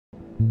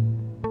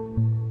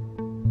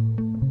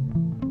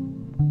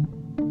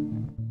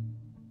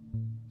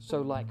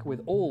So like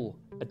with all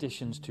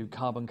additions to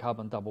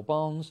carbon-carbon double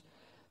bonds,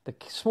 the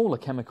smaller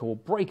chemical will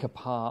break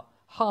apart,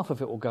 half of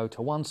it will go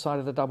to one side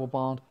of the double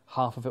bond,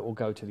 half of it will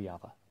go to the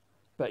other.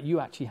 But you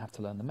actually have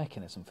to learn the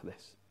mechanism for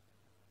this.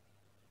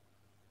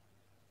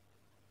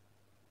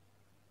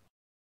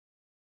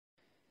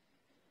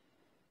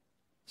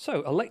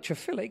 So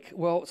electrophilic,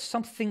 well,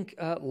 something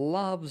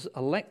loves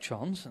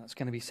electrons, that's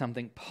going to be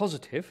something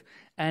positive,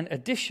 and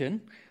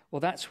addition, well,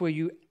 that's where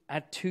you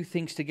add two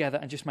things together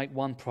and just make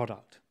one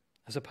product,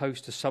 as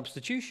opposed to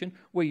substitution,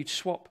 where you'd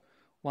swap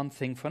one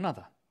thing for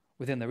another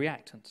within the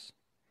reactants.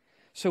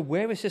 So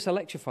where is this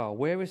electrophile?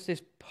 Where is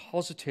this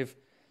positive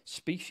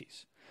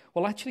species?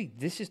 Well, actually,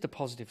 this is the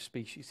positive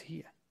species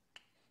here.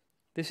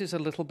 This is a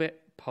little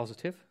bit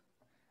positive,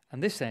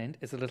 and this end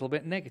is a little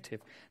bit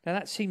negative. Now,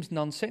 that seems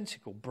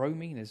nonsensical.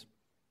 Bromine's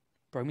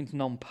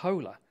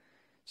nonpolar.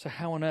 So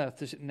how on earth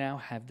does it now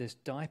have this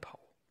dipole?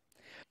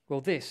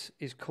 Well, this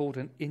is called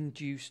an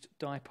induced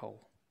dipole.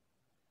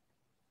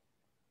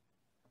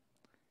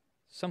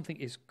 Something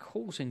is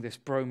causing this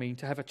bromine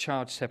to have a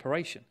charge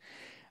separation.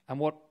 And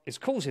what is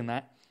causing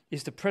that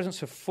is the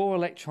presence of 4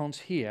 electrons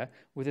here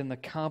within the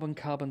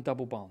carbon-carbon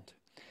double bond.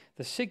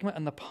 The sigma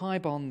and the pi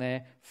bond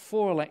there,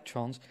 4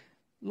 electrons,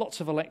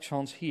 lots of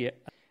electrons here.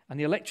 And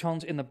the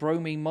electrons in the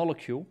bromine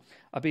molecule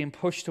are being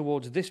pushed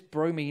towards this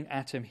bromine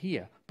atom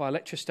here by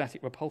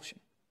electrostatic repulsion.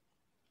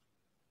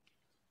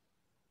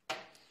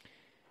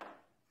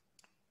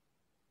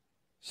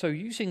 So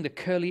using the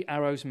curly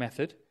arrows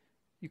method,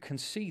 you can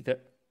see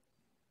that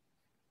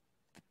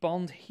the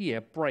bond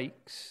here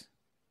breaks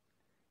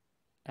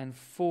and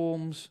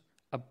forms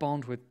a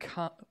bond with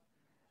the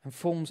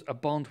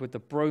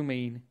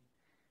bromine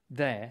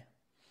there.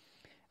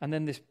 And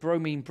then this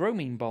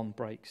bromine-bromine bond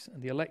breaks,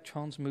 and the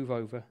electrons move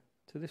over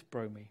to this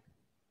bromine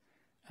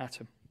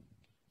atom.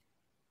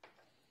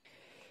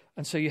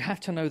 And so you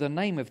have to know the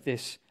name of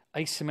this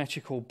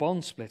asymmetrical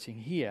bond splitting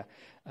here.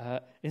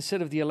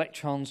 Instead of the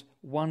electrons,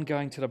 one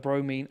going to the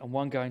bromine and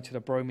one going to the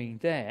bromine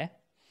there,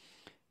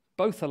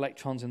 both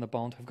electrons in the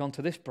bond have gone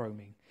to this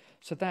bromine.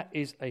 So that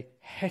is a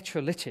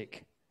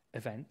heterolytic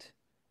event.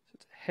 So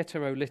it's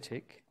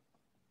heterolytic.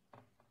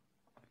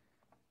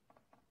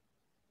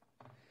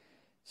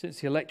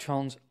 Since the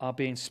electrons are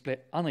being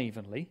split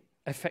unevenly,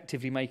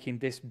 effectively making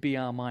this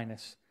Br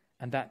minus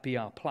and that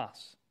Br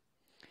plus.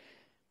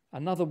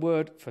 Another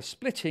word for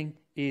splitting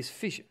is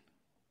fission.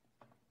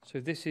 So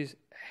this is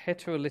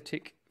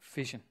heterolytic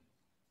fission.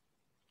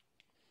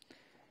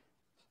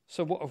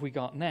 So what have we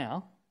got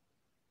now?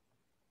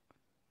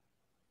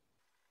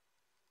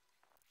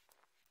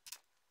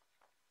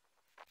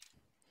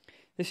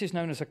 This is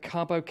known as a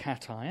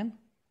carbocation.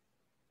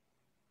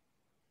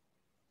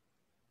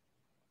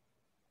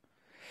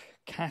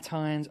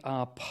 Cations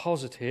are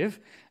positive.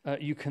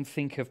 You can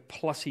think of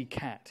plusy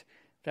cat.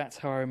 That's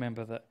how I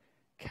remember that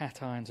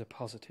cations are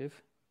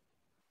positive.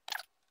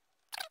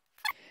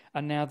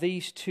 And now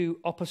these two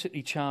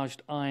oppositely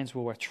charged ions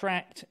will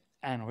attract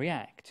and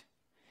react.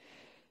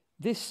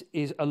 This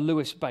is a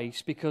Lewis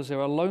base because there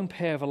are a lone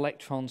pair of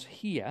electrons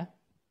here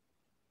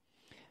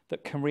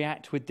that can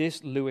react with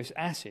this Lewis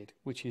acid,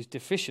 which is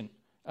deficient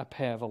a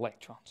pair of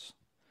electrons.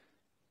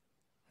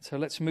 So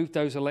let's move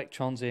those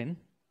electrons in.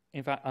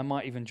 In fact, I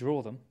might even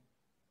draw them.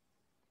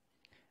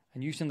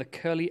 And using the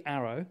curly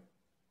arrow,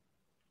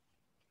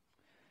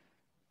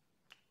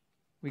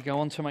 we go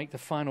on to make the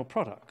final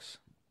products.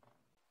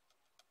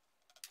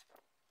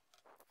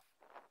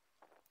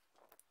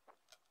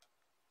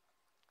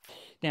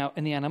 Now,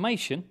 in the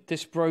animation,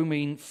 this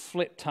bromine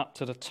flipped up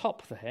to the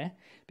top there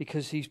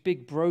because these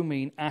big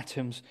bromine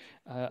atoms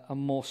are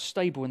more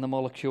stable in the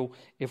molecule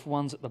if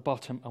one's at the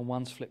bottom and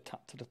one's flipped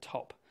up to the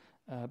top.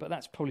 But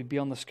that's probably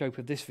beyond the scope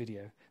of this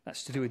video.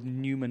 That's to do with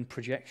Newman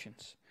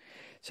projections.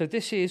 So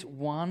this is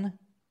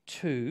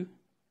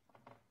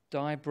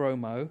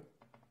 1,2-dibromo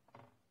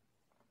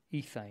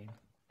ethane.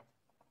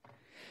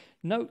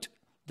 Note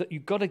that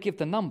you've got to give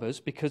the numbers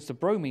because the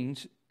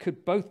bromines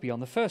could both be on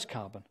the first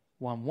carbon,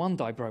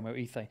 1,1-dibromo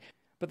ethane.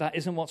 But that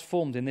isn't what's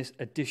formed in this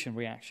addition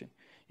reaction.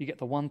 You get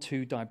the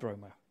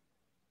 1,2-dibromo.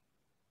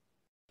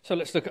 So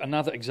let's look at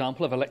another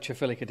example of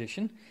electrophilic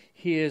addition.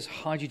 Here's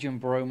hydrogen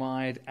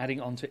bromide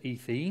adding onto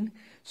ethene.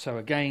 So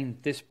again,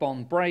 this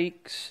bond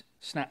breaks,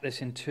 snap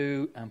this in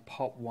two, and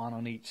pop one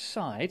on each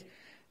side.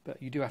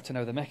 But you do have to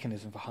know the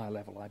mechanism for higher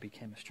level IB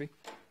chemistry.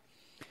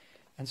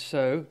 And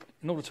so,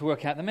 in order to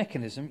work out the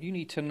mechanism, you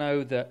need to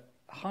know that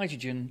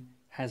hydrogen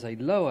has a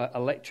lower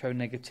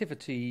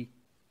electronegativity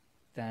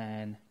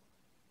than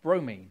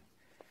bromine,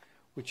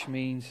 which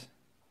means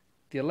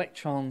the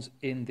electrons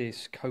in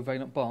this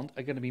covalent bond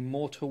are going to be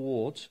more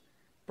towards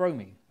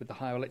bromine with the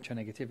higher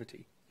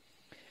electronegativity.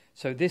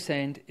 So this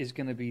end is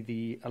going to be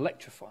the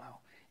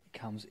electrophile. It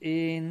comes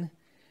in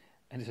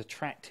and is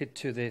attracted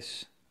to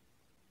this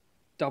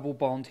double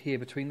bond here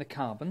between the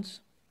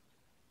carbons.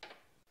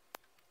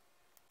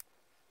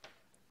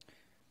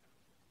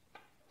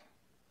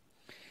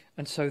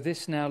 And so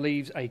this now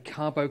leaves a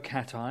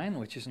carbocation,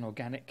 which is an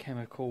organic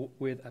chemical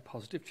with a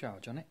positive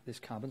charge on it. This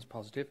carbon's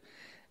positive.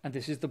 And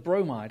this is the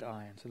bromide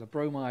ion. So the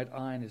bromide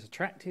ion is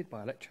attracted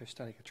by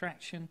electrostatic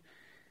attraction.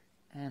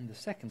 And the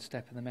second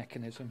step in the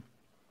mechanism,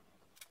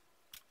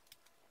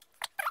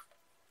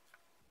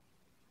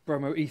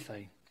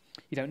 bromoethane.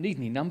 You don't need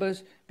any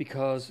numbers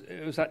because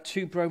was that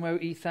 2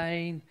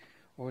 bromoethane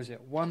or is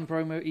it 1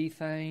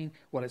 bromoethane?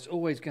 Well, it's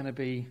always going to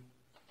be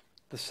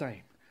the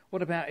same.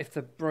 What about if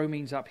the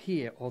bromine's up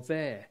here or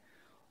there?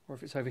 Or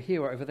if it's over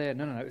here or over there?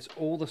 No, it's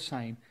all the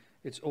same.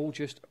 It's all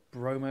just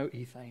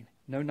bromoethane.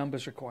 No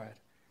numbers required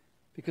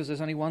because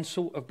there's only one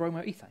sort of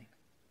bromoethane.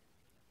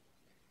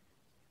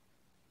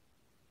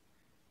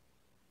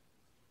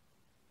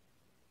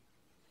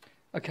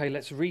 Okay,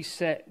 let's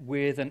reset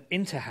with an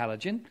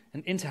interhalogen.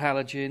 An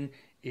interhalogen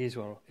is,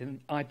 well, in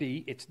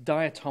IB, it's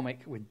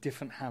diatomic with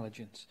different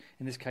halogens,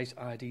 in this case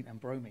iodine and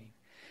bromine.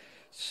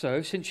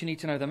 So, since you need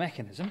to know the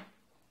mechanism,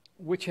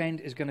 which end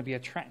is going to be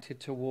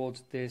attracted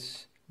towards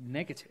this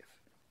negative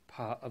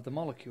part of the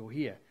molecule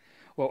here?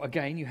 Well,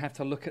 again, you have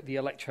to look at the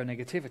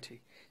electronegativity.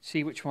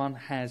 See which one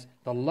has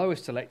the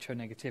lowest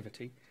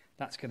electronegativity,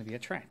 that's going to be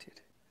attracted.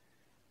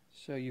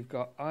 So you've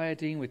got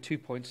iodine with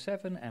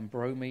 2.7 and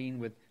bromine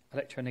with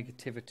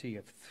electronegativity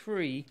of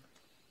 3.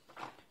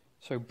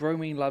 So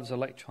bromine loves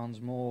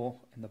electrons more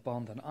in the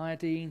bond than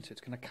iodine, so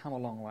it's going to come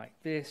along like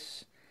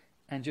this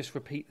and just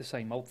repeat the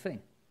same old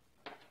thing.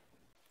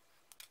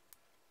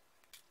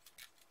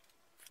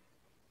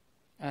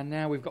 And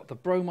now we've got the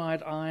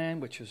bromide ion,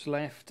 which is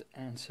left,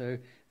 and so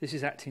this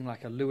is acting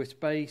like a Lewis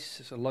base.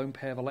 It's a lone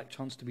pair of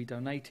electrons to be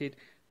donated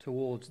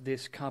towards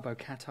this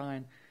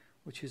carbocation,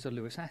 which is a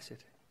Lewis acid.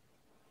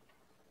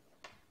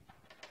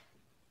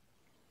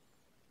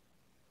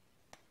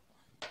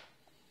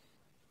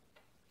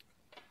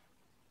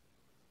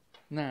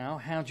 Now,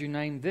 how do you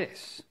name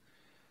this?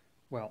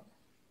 Well,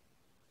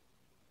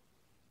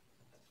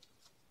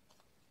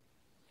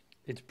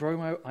 it's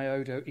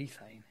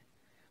bromoiodoethane.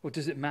 Well,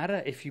 does it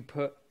matter if you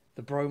put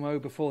the bromo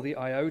before the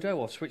iodo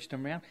or switch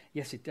them around?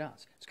 Yes, it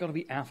does. It's got to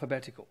be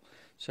alphabetical.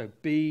 So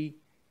B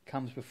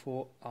comes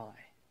before I.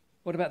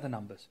 What about the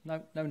numbers?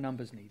 No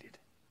numbers needed.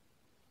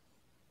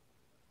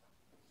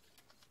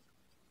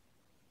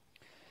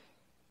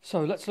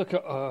 So let's look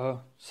at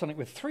something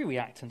with 3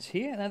 reactants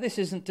here. Now this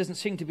doesn't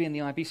seem to be in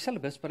the IB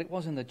syllabus, but it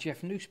was in the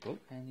Jeff Noose book,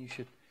 and you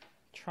should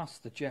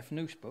trust the Jeff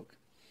Noose book.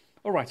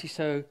 Alrighty,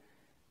 so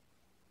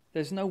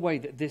there's no way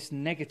that this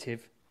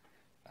negative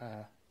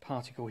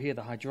particle here,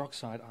 the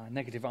hydroxide ion,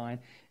 negative ion,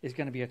 is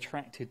going to be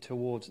attracted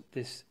towards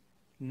this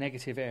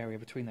negative area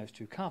between those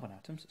 2 carbon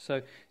atoms.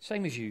 So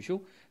same as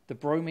usual, the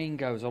bromine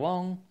goes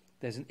along,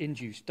 there's an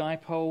induced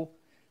dipole,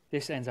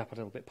 this ends up a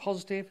little bit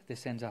positive,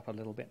 this ends up a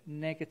little bit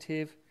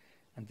negative,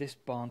 and this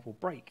bond will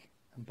break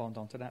and bond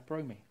onto that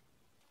bromine.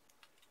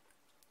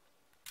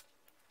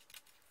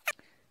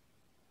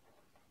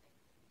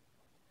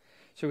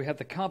 So we have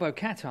the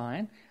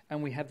carbocation,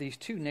 and we have these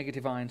 2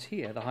 negative ions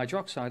here, the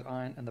hydroxide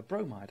ion and the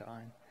bromide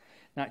ion.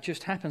 Now it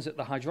just happens that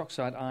the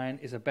hydroxide ion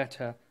is a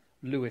better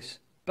Lewis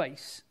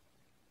base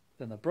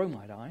than the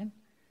bromide ion.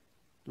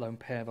 Lone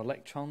pair of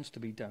electrons to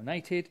be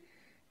donated,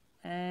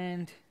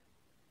 and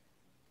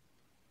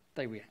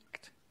they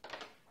react.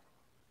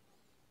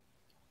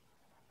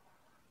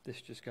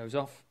 This just goes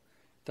off,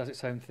 does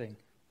its own thing.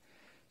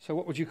 So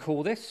what would you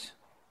call this?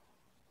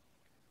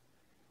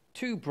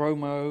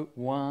 2-bromo,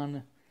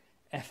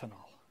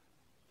 1-ethanol,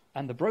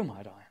 and the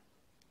bromide ion.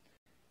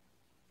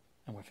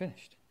 And we're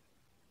finished.